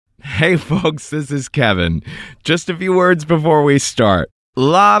Hey folks, this is Kevin. Just a few words before we start. A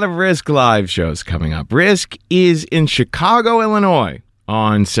lot of Risk Live shows coming up. Risk is in Chicago, Illinois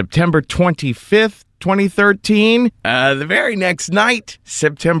on September 25th, 2013. The very next night,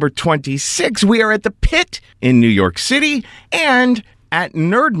 September 26th, we are at the Pit in New York City and at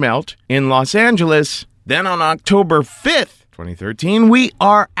Nerd Melt in Los Angeles. Then on October 5th, 2013, we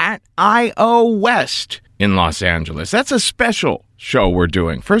are at I.O. West in Los Angeles. That's a special show we're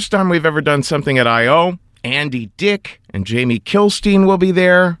doing. First time we've ever done something at I.O. Andy Dick and Jamie Kilstein will be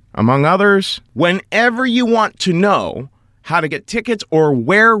there, among others. Whenever you want to know how to get tickets or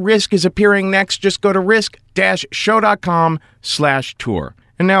where Risk is appearing next, just go to risk-show.com/tour.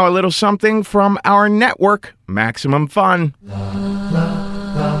 And now a little something from our network, Maximum Fun.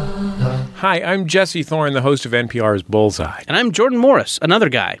 Hi, I'm Jesse Thorne, the host of NPR's Bullseye. And I'm Jordan Morris, another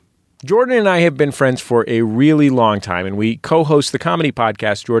guy. Jordan and I have been friends for a really long time, and we co-host the comedy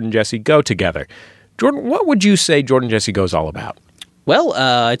podcast Jordan Jesse Go together. Jordan, what would you say Jordan Jesse Go is all about? Well,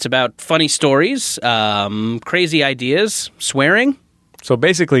 it's about funny stories, crazy ideas, swearing. So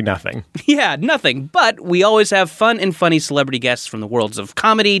basically nothing. Yeah, nothing. But we always have fun and funny celebrity guests from the worlds of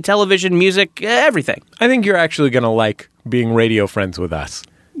comedy, television, music, everything. I think you're actually going to like being radio friends with us.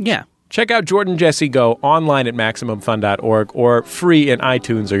 Yeah. Check out Jordan Jesse Go online at MaximumFun.org or free in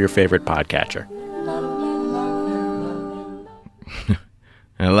iTunes or your favorite podcatcher.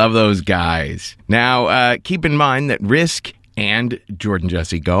 I love those guys. Now, keep in mind that Risk and Jordan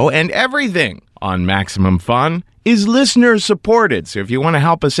Jesse Go and everything on Maximum Fun is listener-supported. So if you want to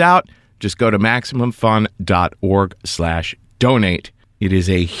help us out, just go to MaximumFun.org/donate. It is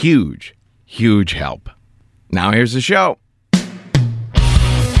a huge, huge help. Now here's the show.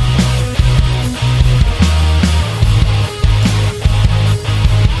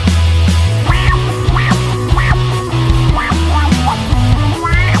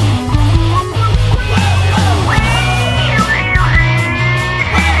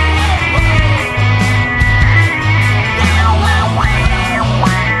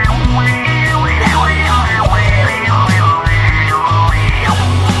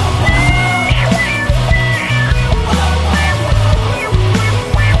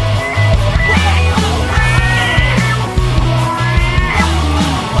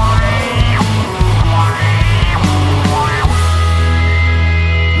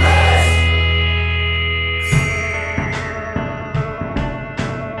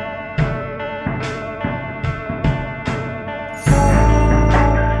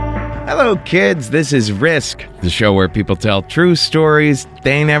 Hello, kids. This is Risk, the show where people tell true stories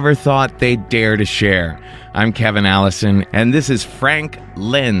they never thought they'd dare to share. I'm Kevin Allison, and this is Frank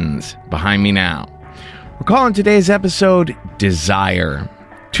Lenz behind me now. We're calling today's episode Desire.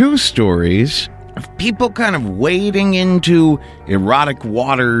 Two stories of people kind of wading into erotic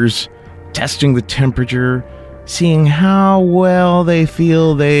waters, testing the temperature, seeing how well they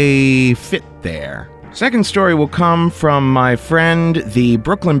feel they fit there. Second story will come from my friend, the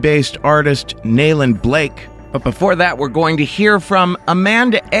Brooklyn-based artist Nayland Blake. But before that, we're going to hear from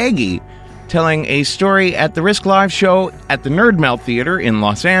Amanda Egge, telling a story at the Risk Live show at the Nerd Melt Theater in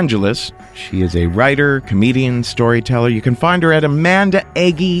Los Angeles. She is a writer, comedian, storyteller. You can find her at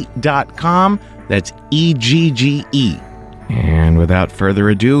amandaegge.com. That's E-G-G-E. And without further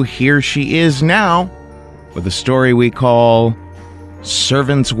ado, here she is now with a story we call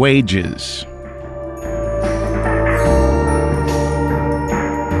Servant's Wages.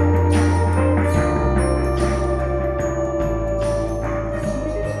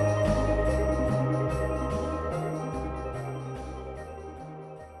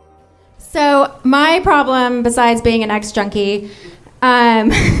 So my problem, besides being an ex-junkie, is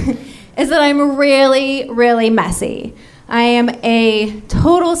that I'm really, really messy. I am a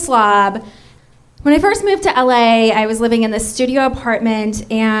total slob. When I first moved to LA, I was living in this studio apartment,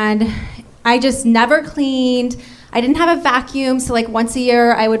 and I just never cleaned. I didn't have a vacuum, so like once a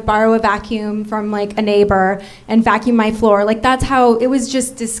year I would borrow a vacuum from like a neighbor and vacuum my floor. Like that's how, it was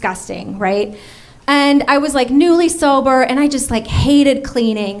just disgusting, right? And I was like newly sober, and I just like hated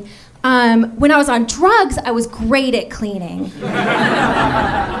cleaning. When I was on drugs, I was great at cleaning.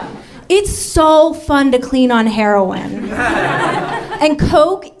 It's so fun to clean on heroin. And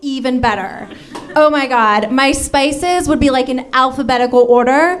coke, even better. Oh my God, my spices would be like in alphabetical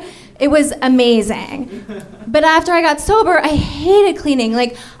order. It was amazing. But after I got sober, I hated cleaning.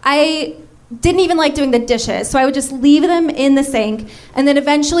 Like, I didn't even like doing the dishes, so I would just leave them in the sink, and then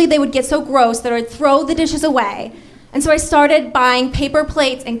eventually they would get so gross that I would throw the dishes away. And so I started buying paper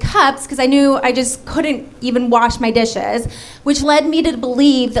plates and cups because I knew I just couldn't even wash my dishes, which led me to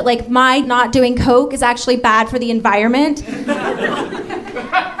believe that like my not doing coke is actually bad for the environment.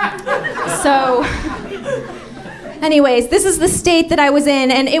 So, anyways, this is the state that I was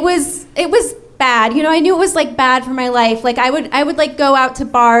in, and it was bad. You know, I knew it was like bad for my life. Like I would like go out to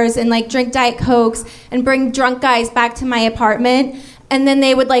bars and like drink Diet Cokes and bring drunk guys back to my apartment, and then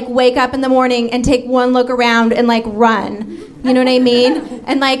they would like wake up in the morning and take one look around and like run. You know what I mean?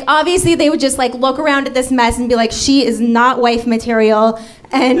 And like obviously they would just like look around at this mess and be like, she is not wife material,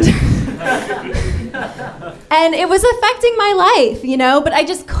 and and it was affecting my life, you know, but I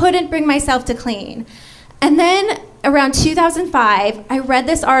just couldn't bring myself to clean. And then around 2005, I read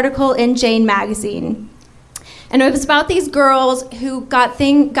this article in Jane magazine. And it was about these girls who got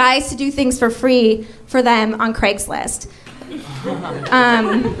guys to do things for free for them on Craigslist.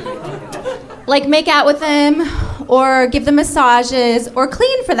 Like make out with them, or give them massages, or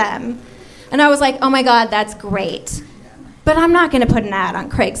clean for them. And I was like, oh my God, that's great. But I'm not gonna put an ad on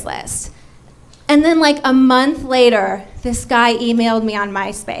Craigslist. And then like a month later, this guy emailed me on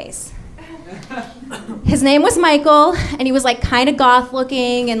MySpace. His name was Michael, and he was like kind of goth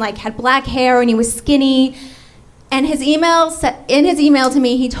looking and like had black hair, and he was skinny. And in his email to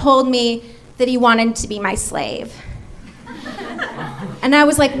me, he told me that he wanted to be my slave. And I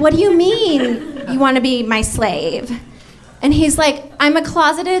was like, what do you mean you want to be my slave? And he's like, I'm a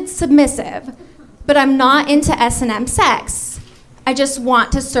closeted submissive, but I'm not into S&M sex. I just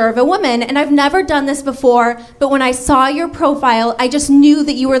want to serve a woman, and I've never done this before, but when I saw your profile, I just knew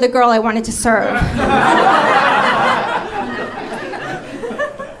that you were the girl I wanted to serve.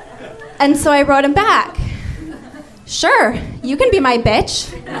 And so I wrote him back, sure, you can be my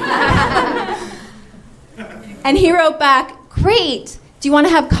bitch. And he wrote back, great, do you want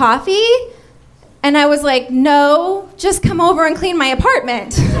to have coffee? And I was like, no, just come over and clean my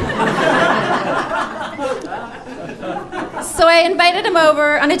apartment. So I invited him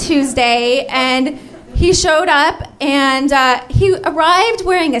over on a Tuesday, and he showed up, and he arrived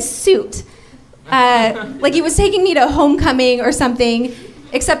wearing a suit. Like he was taking me to homecoming or something,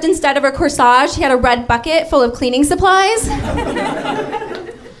 except instead of a corsage, he had a red bucket full of cleaning supplies.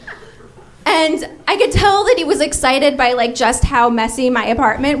 And I could tell that he was excited by like just how messy my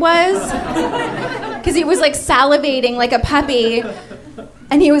apartment was, because he was like salivating like a puppy,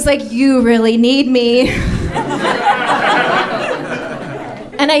 and he was like, you really need me.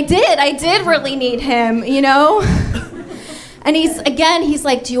 And I did really need him, you know? And he's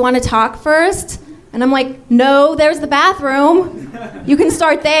like, do you want to talk first? And I'm like, no, there's the bathroom. You can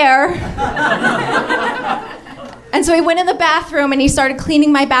start there. And so he went in the bathroom and he started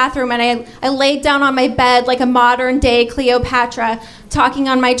cleaning my bathroom, and I laid down on my bed like a modern day Cleopatra, talking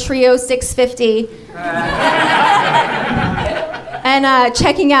on my Trio 650. And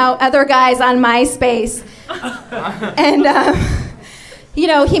checking out other guys on MySpace. And, you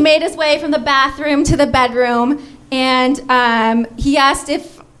know, he made his way from the bathroom to the bedroom, and he asked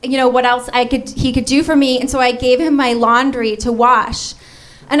if, you know, what else he could do for me, and so I gave him my laundry to wash.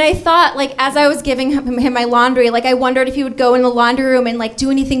 And I thought, like, as I was giving him my laundry, like, I wondered if he would go in the laundry room and, like,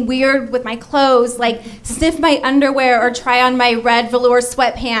 do anything weird with my clothes, like sniff my underwear or try on my red velour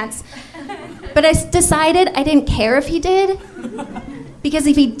sweatpants. But I decided I didn't care if he did, because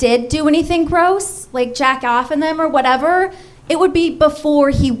if he did do anything gross, like jack off in them or whatever, it would be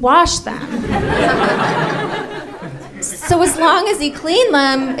before he washed them. So as long as he cleaned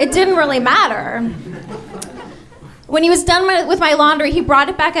them, it didn't really matter. When he was done with my laundry, he brought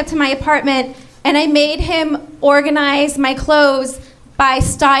it back up to my apartment, and I made him organize my clothes by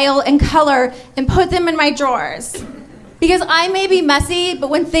style and color and put them in my drawers. Because I may be messy, but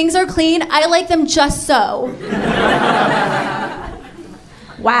when things are clean, I like them just so.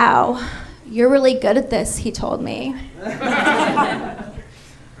 Wow, you're really good at this, he told me.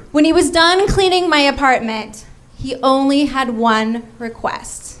 When he was done cleaning my apartment, he only had one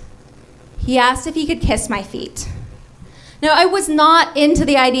request. He asked if he could kiss my feet. Now, I was not into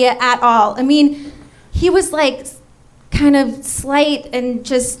the idea at all. I mean, he was like kind of slight and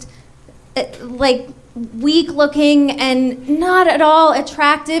just like weak looking and not at all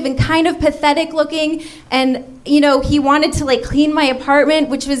attractive and kind of pathetic looking. And, you know, he wanted to like clean my apartment,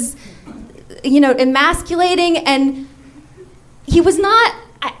 which was, you know, emasculating. And he was not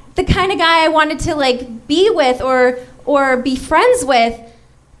the kind of guy I wanted to like be with or be friends with,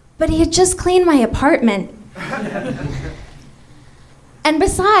 but he had just cleaned my apartment. And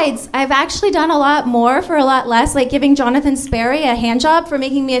besides, I've actually done a lot more for a lot less, like giving Jonathan Sperry a handjob for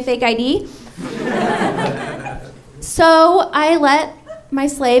making me a fake ID. So I let my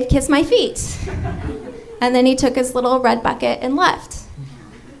slave kiss my feet. And then he took his little red bucket and left.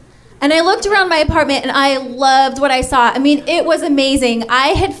 And I looked around my apartment and I loved what I saw. I mean, it was amazing. I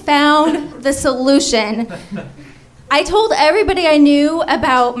had found the solution. I told everybody I knew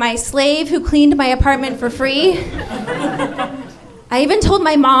about my slave who cleaned my apartment for free. I even told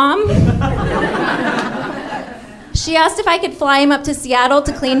my mom. She asked if I could fly him up to Seattle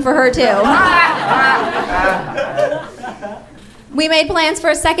to clean for her, too. We made plans for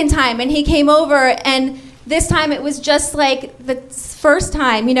a second time, and he came over, and this time it was just like the first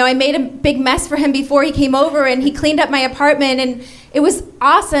time. You know, I made a big mess for him before he came over, and he cleaned up my apartment, and it was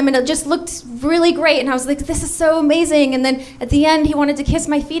awesome, and it just looked really great, and I was like, this is so amazing. And then at the end, he wanted to kiss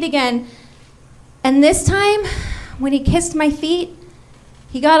my feet again. And this time, when he kissed my feet,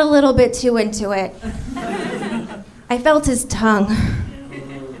 he got a little bit too into it. I felt his tongue.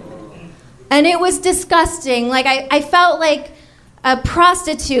 And it was disgusting. Like, I felt like a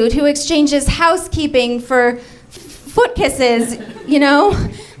prostitute who exchanges housekeeping for foot kisses, you know?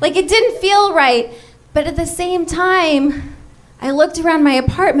 Like, it didn't feel right. But at the same time, I looked around my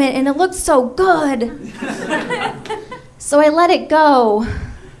apartment and it looked so good. So I let it go.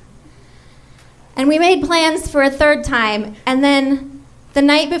 And we made plans for a third time. And then the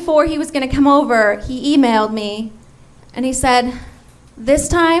night before he was going to come over, he emailed me. And he said, this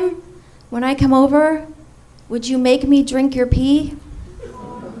time, when I come over, would you make me drink your pee?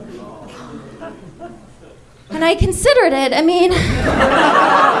 And I considered it. I mean,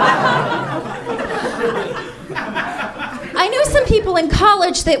 I knew some people in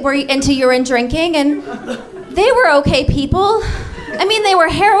college that were into urine drinking, and they were okay people. I mean, they were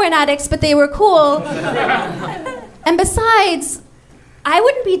heroin addicts, but they were cool. And besides, I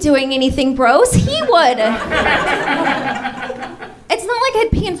wouldn't be doing anything gross. He would. It's not like I'd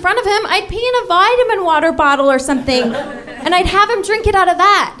pee in front of him. I'd pee in a vitamin water bottle or something, and I'd have him drink it out of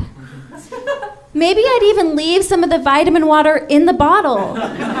that. Maybe I'd even leave some of the vitamin water in the bottle,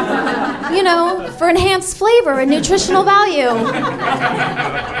 you know, for enhanced flavor and nutritional value.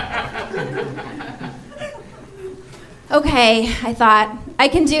 Okay, I thought, I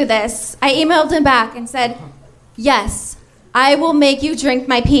can do this. I emailed him back and said, yes, I will make you drink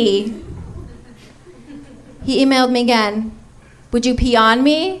my pee. He emailed me again. Would you pee on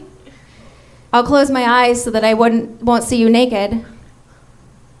me? I'll close my eyes so that I won't see you naked.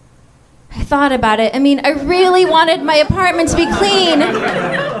 I thought about it. I mean, I really wanted my apartment to be clean.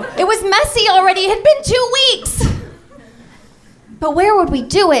 It was messy already. It had been 2 weeks. But where would we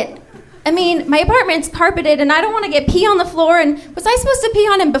do it? I mean, my apartment's carpeted, and I don't want to get pee on the floor. And was I supposed to pee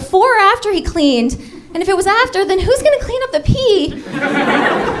on him before or after he cleaned? And if it was after, then who's going to clean up the pee?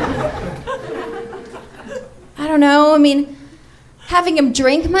 I don't know. I mean, having him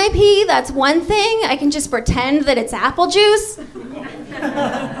drink my pee, that's one thing. I can just pretend that it's apple juice.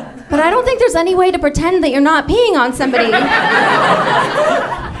 But I don't think there's any way to pretend that you're not peeing on somebody.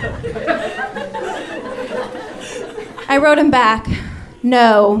 I wrote him back,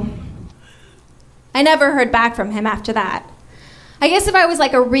 no. I never heard back from him after that. I guess if I was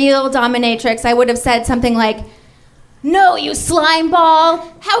like a real dominatrix, I would have said something like, no, you slime ball.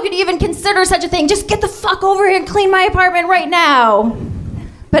 How could you even consider such a thing? Just get the fuck over here and clean my apartment right now.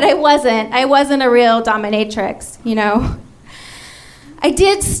 But I wasn't. I wasn't a real dominatrix, you know? I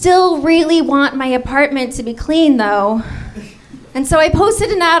did still really want my apartment to be clean, though. And so I posted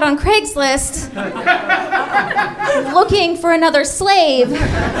an ad on Craigslist looking for another slave.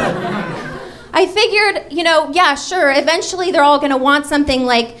 I figured, you know, yeah, sure, eventually they're all going to want something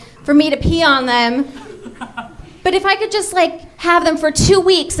like for me to pee on them. But if I could just like have them for 2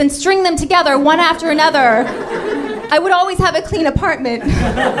 weeks and string them together one after another, I would always have a clean apartment.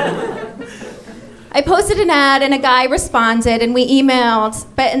 I posted an ad and a guy responded and we emailed,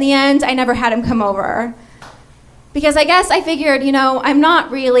 but in the end, I never had him come over. Because I guess I figured, you know, I'm not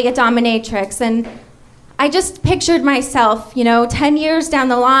really a dominatrix, and I just pictured myself, you know, 10 years down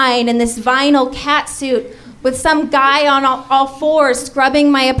the line in this vinyl cat suit with some guy on all fours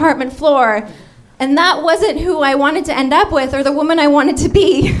scrubbing my apartment floor. And that wasn't who I wanted to end up with or the woman I wanted to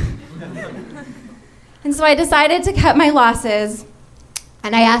be. And so I decided to cut my losses.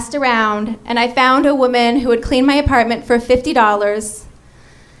 And I asked around, and I found a woman who would clean my apartment for $50.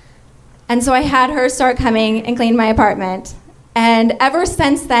 And so I had her start coming and clean my apartment. And ever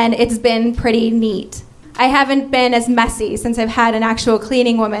since then, it's been pretty neat. I haven't been as messy since I've had an actual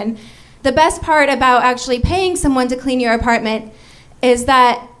cleaning woman. The best part about actually paying someone to clean your apartment is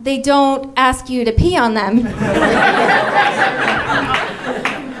that they don't ask you to pee on them.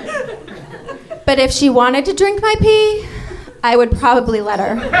 But if she wanted to drink my pee, I would probably let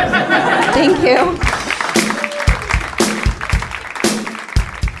her. Thank you.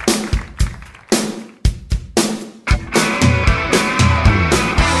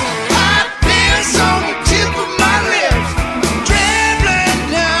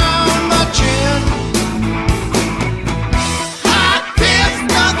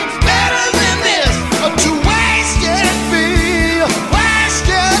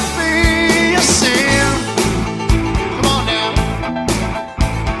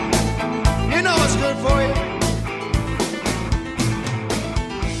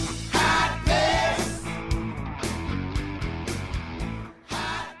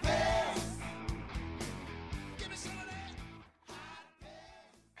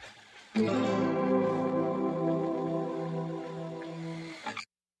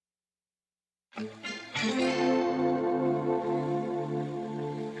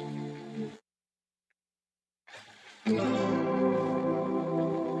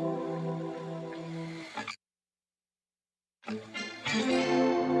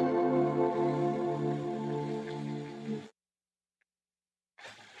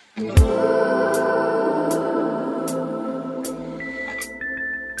 A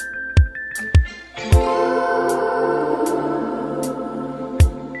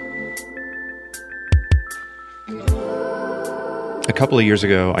couple of years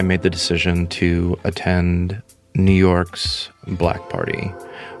ago, I made the decision to attend New York's Black Party,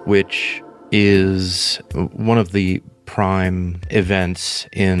 which is one of the prime events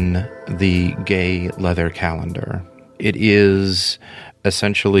in the gay leather calendar. It is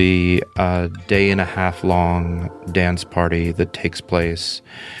essentially a day-and-a-half long dance party that takes place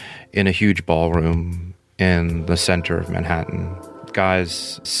in a huge ballroom in the center of Manhattan.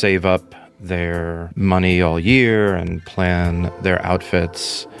 Guys save up their money all year and plan their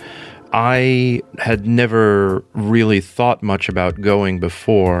outfits. I had never really thought much about going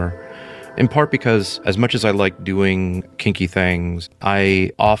before, in part because as much as I like doing kinky things, I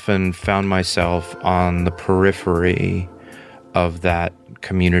often found myself on the periphery of that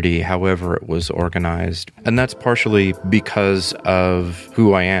community, however it was organized. And that's partially because of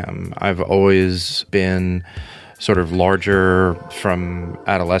who I am. I've always been sort of larger. From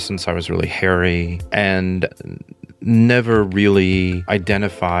adolescence, I was really hairy and never really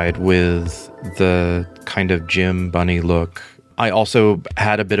identified with the kind of gym bunny look. I also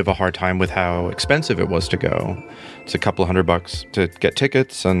had a bit of a hard time with how expensive it was to go. It's a couple $100 to get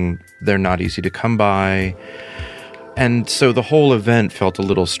tickets, and they're not easy to come by. And so the whole event felt a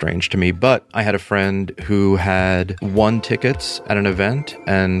little strange to me, but I had a friend who had won tickets at an event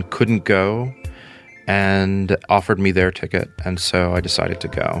and couldn't go and offered me their ticket, and so I decided to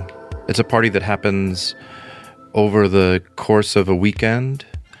go. It's a party that happens over the course of a weekend.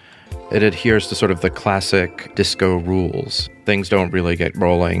 It adheres to sort of the classic disco rules. Things don't really get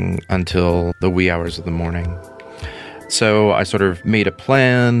rolling until the wee hours of the morning. So I sort of made a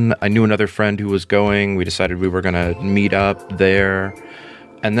plan. I knew another friend who was going. We decided we were going to meet up there.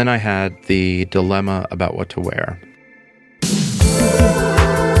 And then I had the dilemma about what to wear.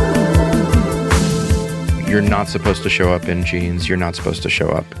 You're not supposed to show up in jeans. You're not supposed to show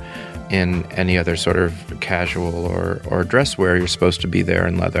up in any other sort of casual or dress wear. You're supposed to be there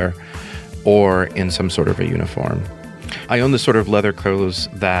in leather or in some sort of a uniform. I own the sort of leather clothes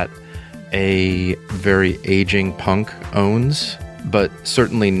that a very aging punk owns, but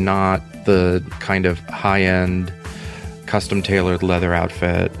certainly not the kind of high-end, custom-tailored leather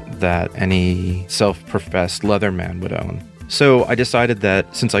outfit that any self-professed leatherman would own. So I decided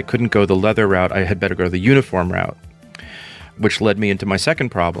that since I couldn't go the leather route, I had better go the uniform route, which led me into my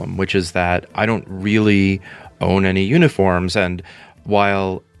second problem, which is that I don't really own any uniforms. And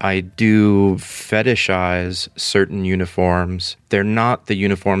while I do fetishize certain uniforms, they're not the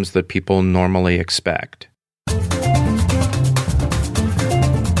uniforms that people normally expect.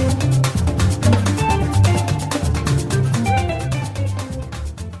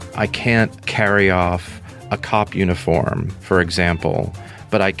 I can't carry off a cop uniform, for example,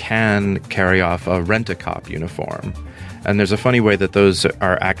 but I can carry off a rent-a-cop uniform. And there's a funny way that those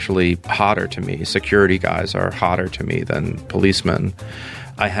are actually hotter to me. Security guys are hotter to me than policemen.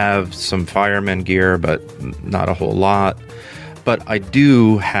 I have some fireman gear, but not a whole lot. But I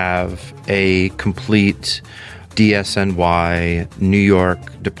do have a complete DSNY, New York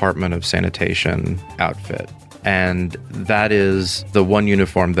Department of Sanitation outfit. And that is the one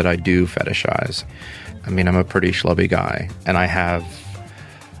uniform that I do fetishize. I mean, I'm a pretty schlubby guy, and I have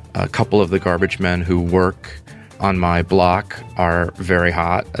a couple of the garbage men who work on my block are very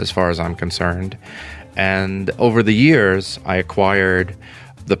hot as far as I'm concerned. And over the years, I acquired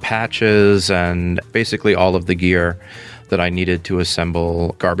the patches and basically all of the gear that I needed to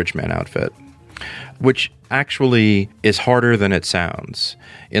assemble garbage man outfit, which actually is harder than it sounds.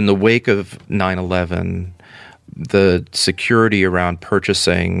 In the wake of 9/11, the security around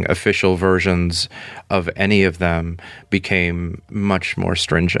purchasing official versions of any of them became much more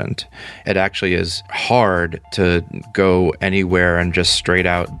stringent. It actually is hard to go anywhere and just straight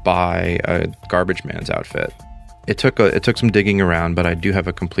out buy a garbage man's outfit. It took some digging around, but I do have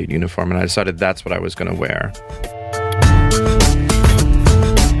a complete uniform, and I decided that's what I was going to wear.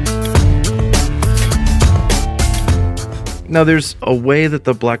 Now, there's a way that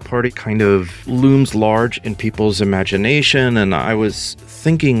the Black Party kind of looms large in people's imagination, and I was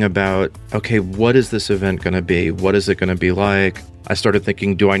thinking about, okay, what is this event going to be? What is it going to be like? I started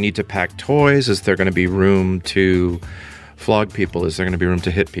thinking, do I need to pack toys? Is there going to be room to flog people? Is there going to be room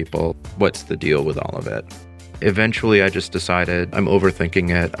to hit people? What's the deal with all of it? Eventually, I just decided I'm overthinking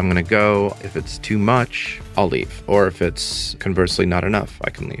it. I'm going to go. If it's too much, I'll leave. Or if it's conversely not enough,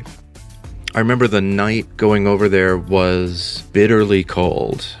 I can leave. I remember the night going over there was bitterly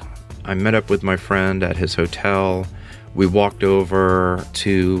cold. I met up with my friend at his hotel. We walked over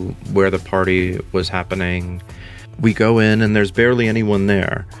to where the party was happening. We go in and there's barely anyone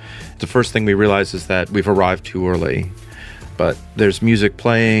there. The first thing we realize is that we've arrived too early. But there's music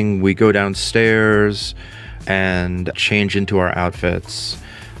playing, we go downstairs and change into our outfits.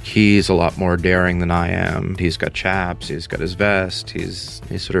 He's a lot more daring than I am. He's got chaps, he's got his vest, he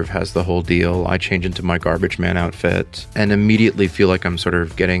sort of has the whole deal. I change into my garbage man outfit and immediately feel like I'm sort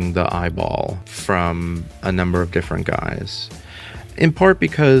of getting the eyeball from a number of different guys. In part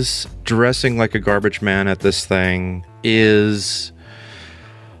because dressing like a garbage man at this thing is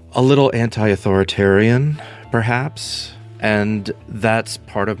a little anti-authoritarian, perhaps. And that's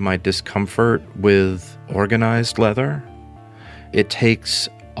part of my discomfort with organized leather. It takes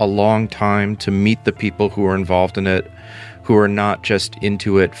a long time to meet the people who are involved in it, who are not just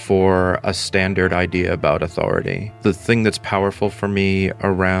into it for a standard idea about authority. The thing that's powerful for me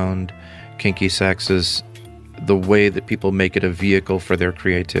around kinky sex is the way that people make it a vehicle for their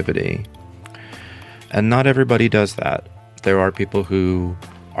creativity. And not everybody does that. There are people who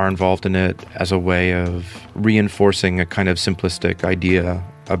are involved in it as a way of reinforcing a kind of simplistic idea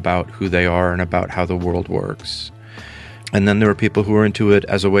about who they are and about how the world works. And then there are people who are into it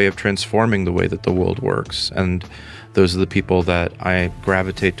as a way of transforming the way that the world works. And those are the people that I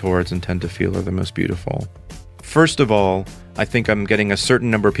gravitate towards and tend to feel are the most beautiful. First of all, I think I'm getting a certain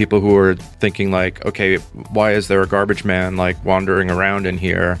number of people who are thinking like, okay, why is there a garbage man like wandering around in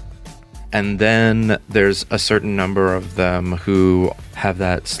here? And then there's a certain number of them who have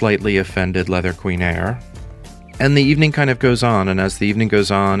that slightly offended leather queen air. And the evening kind of goes on, and as the evening goes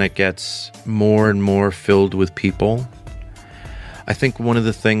on, it gets more and more filled with people. I think one of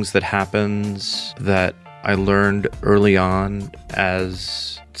the things that happens that I learned early on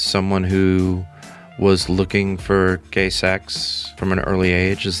as someone who was looking for gay sex from an early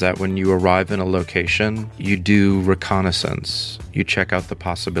age is that when you arrive in a location, you do reconnaissance. You check out the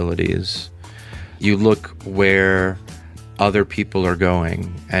possibilities. You look where other people are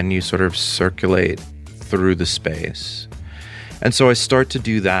going and you sort of circulate through the space. And so I start to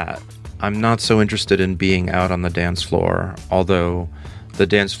do that. I'm not so interested in being out on the dance floor, although the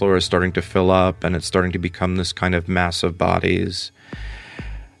dance floor is starting to fill up and it's starting to become this kind of mass of bodies.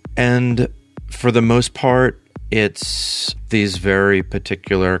 And for the most part, it's these very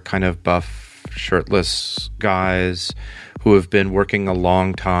particular kind of buff, shirtless guys who have been working a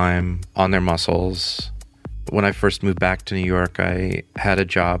long time on their muscles. When I first moved back to New York, I had a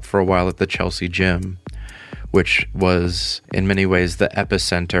job for a while at the Chelsea Gym, which was in many ways the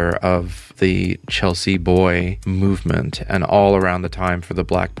epicenter of the Chelsea boy movement. And all around the time for the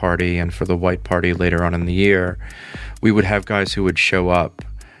Black Party and for the White Party later on in the year, we would have guys who would show up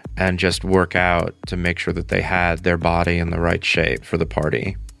and just work out to make sure that they had their body in the right shape for the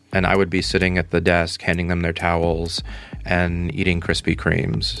party. And I would be sitting at the desk handing them their towels and eating Krispy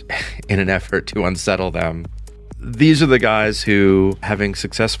Kremes in an effort to unsettle them. These are the guys who, having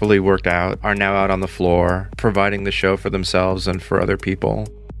successfully worked out, are now out on the floor, providing the show for themselves and for other people.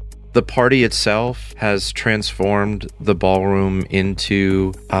 The party itself has transformed the ballroom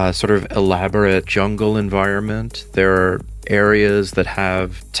into a sort of elaborate jungle environment. There are areas that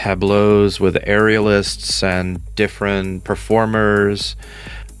have tableaus with aerialists and different performers.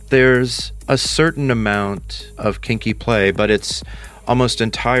 There's a certain amount of kinky play, but it's almost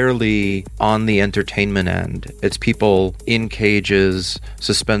entirely on the entertainment end. It's people in cages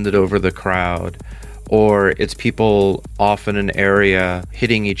suspended over the crowd, or it's people off in an area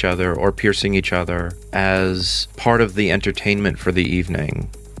hitting each other or piercing each other as part of the entertainment for the evening.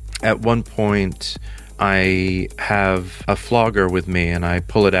 At one point, I have a flogger with me and I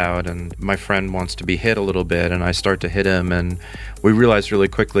pull it out and my friend wants to be hit a little bit and I start to hit him, and we realize really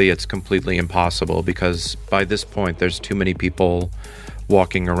quickly it's completely impossible because by this point there's too many people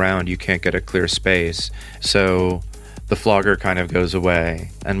walking around. You can't get a clear space. So the flogger kind of goes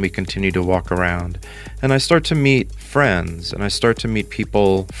away and we continue to walk around. And I start to meet friends and I start to meet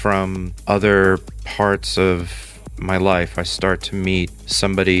people from other parts of my life. I start to meet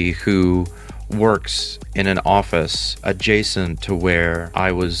somebody who works in an office adjacent to where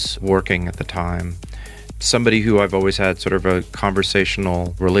I was working at the time. Somebody who I've always had sort of a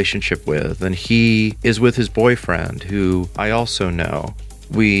conversational relationship with, and he is with his boyfriend, who I also know.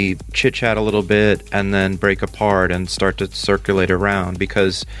 We chit-chat a little bit and then break apart and start to circulate around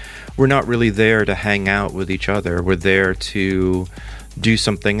because we're not really there to hang out with each other. We're there to do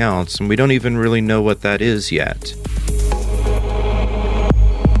something else, and we don't even really know what that is yet.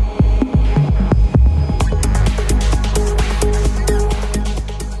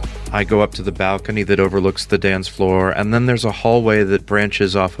 I go up to the balcony that overlooks the dance floor, and then there's a hallway that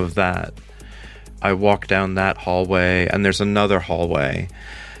branches off of that. I walk down that hallway, and there's another hallway.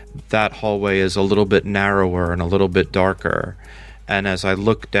 That hallway is a little bit narrower and a little bit darker. And as I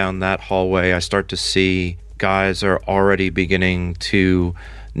look down that hallway, I start to see guys are already beginning to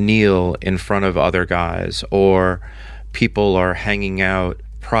kneel in front of other guys, or people are hanging out,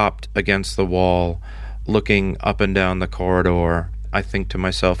 propped against the wall, looking up and down the corridor. I think to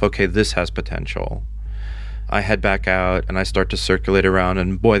myself, okay, this has potential. I head back out and I start to circulate around,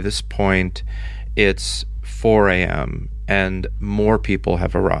 and boy, this point, it's 4 a.m. and more people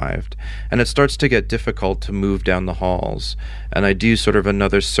have arrived. And it starts to get difficult to move down the halls. And I do sort of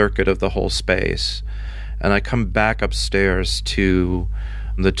another circuit of the whole space. And I come back upstairs to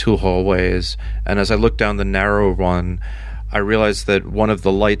the two hallways. And as I look down the narrow one, I realize that one of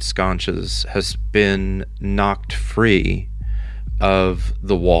the light sconces has been knocked free of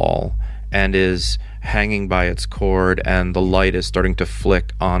the wall and is hanging by its cord, and the light is starting to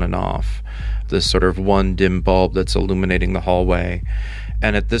flick on and off. This sort of one dim bulb that's illuminating the hallway.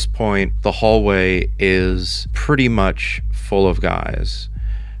 And at this point, the hallway is pretty much full of guys.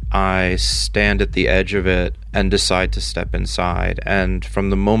 I stand at the edge of it and decide to step inside. And from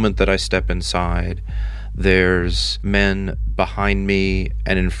the moment that I step inside, there's men behind me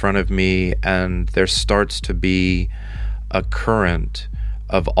and in front of me, and there starts to be a current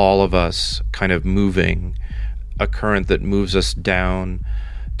of all of us kind of moving, a current that moves us down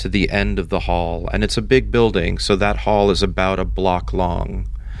to the end of the hall. And it's a big building, so that hall is about a block long.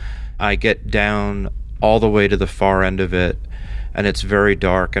 I get down all the way to the far end of it, and it's very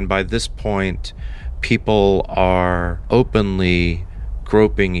dark. And by this point, people are openly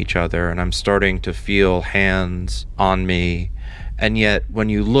groping each other, and I'm starting to feel hands on me. And yet, when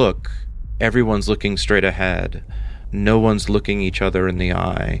you look, everyone's looking straight ahead. No one's looking each other in the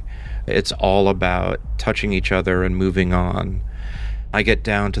eye. It's all about touching each other and moving on. I get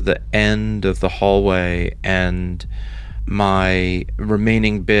down to the end of the hallway, and my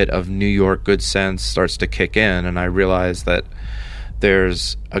remaining bit of New York good sense starts to kick in, and I realize that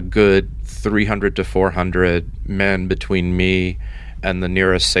there's a good 300 to 400 men between me and the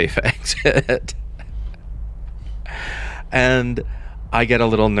nearest safe exit. And I get a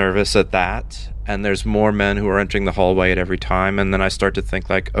little nervous at that, and there's more men who are entering the hallway at every time, and then I start to think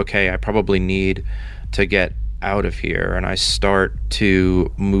like, okay, I probably need to get out of here, and I start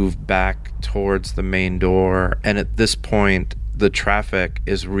to move back towards the main door. And at this point, the traffic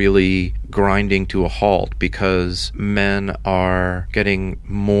is really grinding to a halt because men are getting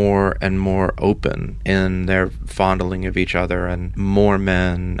more and more open in their fondling of each other, and more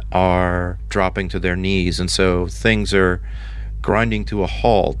men are dropping to their knees, and so things are grinding to a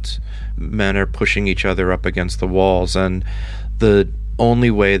halt. Men are pushing each other up against the walls, and the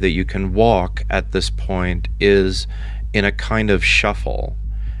only way that you can walk at this point is in a kind of shuffle.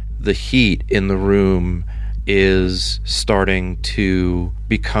 The heat in the room is starting to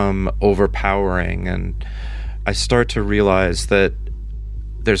become overpowering, and I start to realize that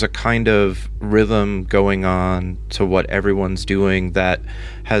there's a kind of rhythm going on to what everyone's doing that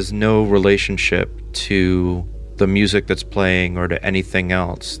has no relationship to the music that's playing or to anything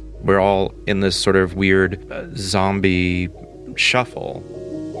else. We're all in this sort of weird zombie shuffle.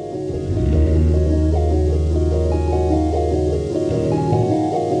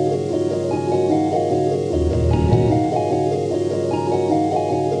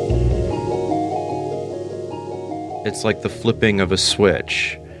 It's like the flipping of a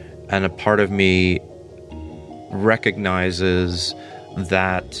switch, and a part of me recognizes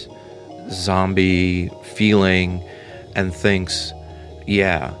that zombie feeling and thinks,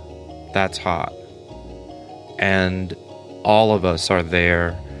 yeah, that's hot. And all of us are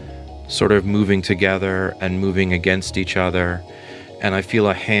there, sort of moving together and moving against each other, and I feel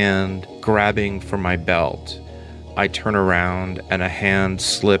a hand grabbing for my belt. I turn around and a hand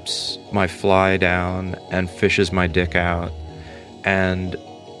slips my fly down and fishes my dick out, and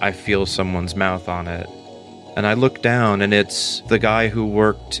I feel someone's mouth on it. And I look down, and it's the guy who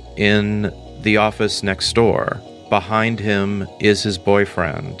worked in the office next door. Behind him is his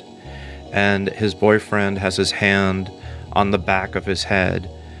boyfriend, and his boyfriend has his hand on the back of his head,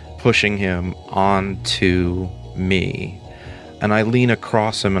 pushing him onto me. And I lean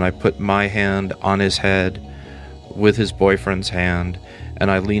across him, and I put my hand on his head with his boyfriend's hand,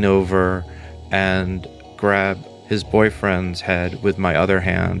 and I lean over and grab his boyfriend's head with my other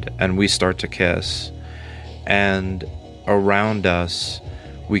hand, and we start to kiss. And around us,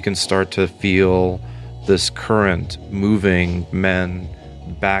 we can start to feel this current moving men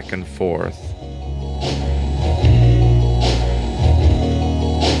back and forth.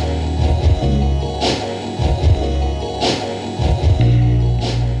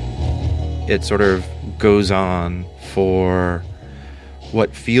 it sort of goes on for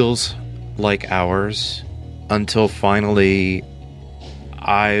what feels like hours until finally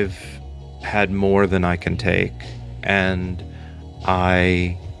I've had more than I can take, and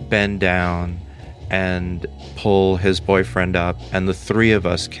I bend down and pull his boyfriend up, and the three of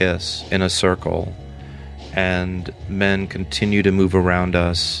us kiss in a circle, and men continue to move around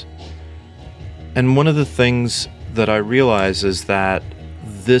us. And one of the things that I realize is that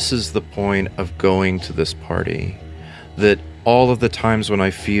this is the point of going to this party, that all of the times when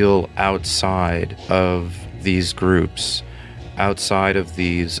I feel outside of these groups, outside of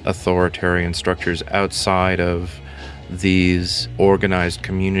these authoritarian structures, outside of these organized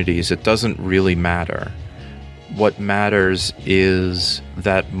communities, it doesn't really matter. What matters is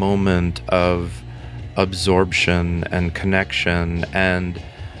that moment of absorption and connection, and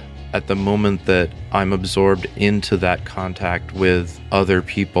at the moment that I'm absorbed into that contact with other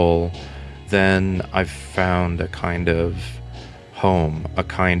people, then I've found a kind of home, a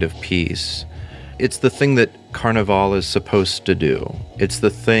kind of peace. It's the thing that Carnival is supposed to do. It's the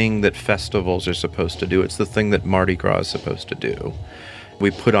thing that festivals are supposed to do. It's the thing that Mardi Gras is supposed to do. We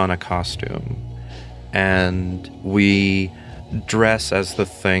put on a costume and we dress as the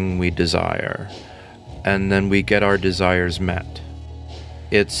thing we desire, and then we get our desires met.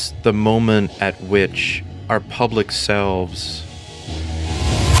 It's the moment at which our public selves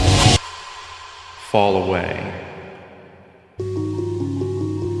fall away.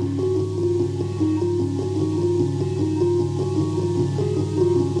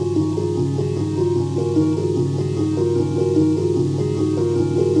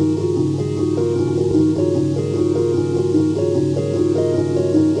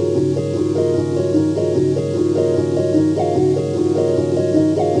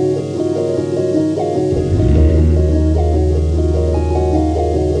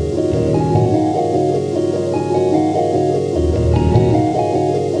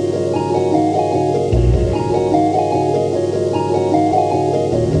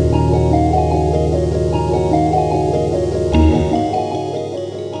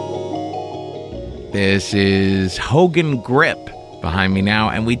 This is Hogan Grip behind me now,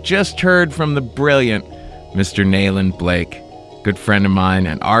 and we just heard from the brilliant Mr. Nayland Blake, good friend of mine,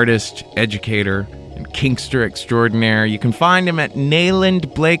 an artist, educator, and kinkster extraordinaire. You can find him at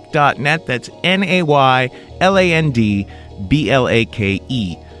naylandblake.net. That's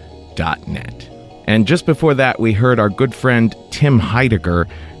NAYLANDBLAKE.net. And just before that, we heard our good friend Tim Heidegger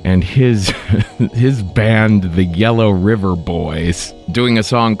and his band, the Yellow River Boys, doing a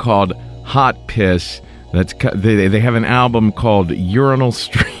song called Hot Piss. They have an album called Urinal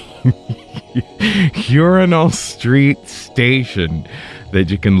Street Station that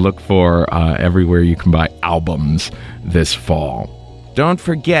you can look for everywhere you can buy albums this fall. Don't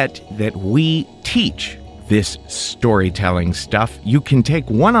forget that we teach this storytelling stuff. You can take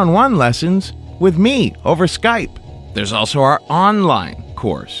one-on-one lessons with me over Skype. There's also our online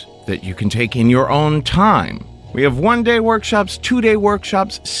course that you can take in your own time. We have 1-day workshops, 2-day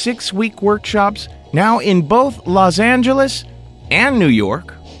workshops, 6-week workshops, now in both Los Angeles and New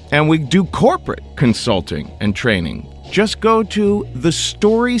York. And we do corporate consulting and training. Just go to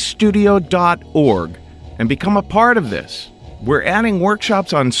thestorystudio.org and become a part of this. We're adding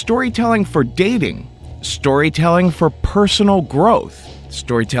workshops on storytelling for dating, storytelling for personal growth,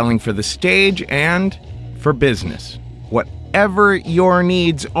 storytelling for the stage, and for business. Whatever your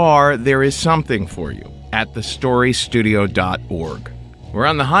needs are, there is something for you at thestorystudio.org. We're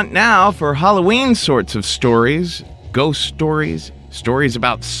on the hunt now for Halloween sorts of stories, ghost stories, stories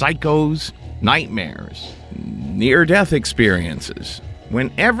about psychos, nightmares, near-death experiences.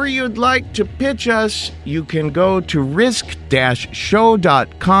 Whenever you'd like to pitch us, you can go to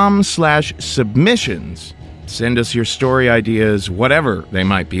risk-show.com/submissions. Send us your story ideas, whatever they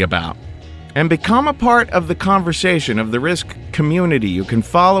might be about. And become a part of the conversation of the Risk community. You can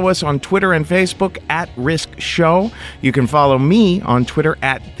follow us on Twitter and Facebook at Risk Show. You can follow me on Twitter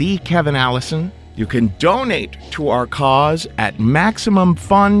at @TheKevinAllison. You can donate to our cause at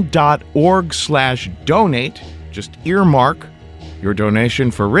MaximumFund.org/donate. Just earmark your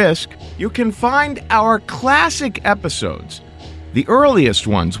donation for Risk. You can find our classic episodes, the earliest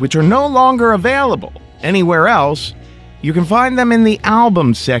ones, which are no longer available anywhere else. You can find them in the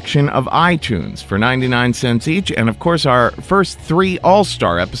album section of iTunes for 99 cents each. And of course, our first 3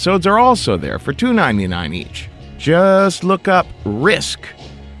 All-Star episodes are also there for $2.99 each. Just look up Risk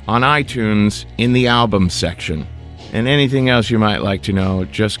on iTunes in the album section. And anything else you might like to know,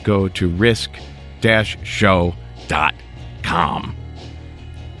 just go to risk-show.com.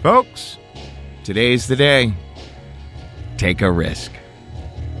 Folks, today's the day. Take a risk.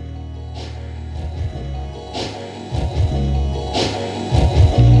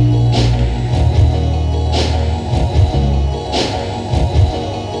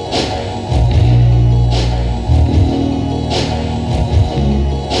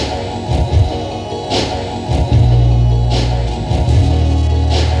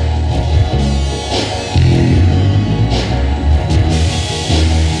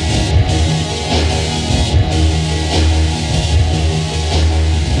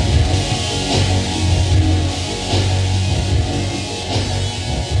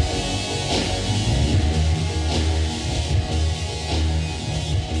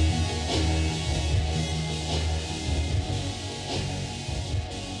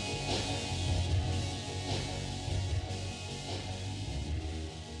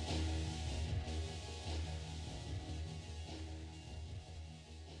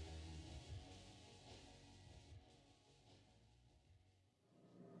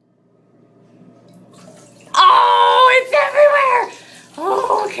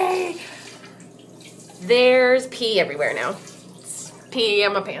 There's pee everywhere now. It's pee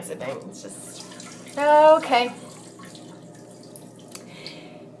on my pants thing. It's just... Okay.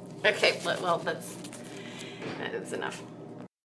 Okay, well, that's enough.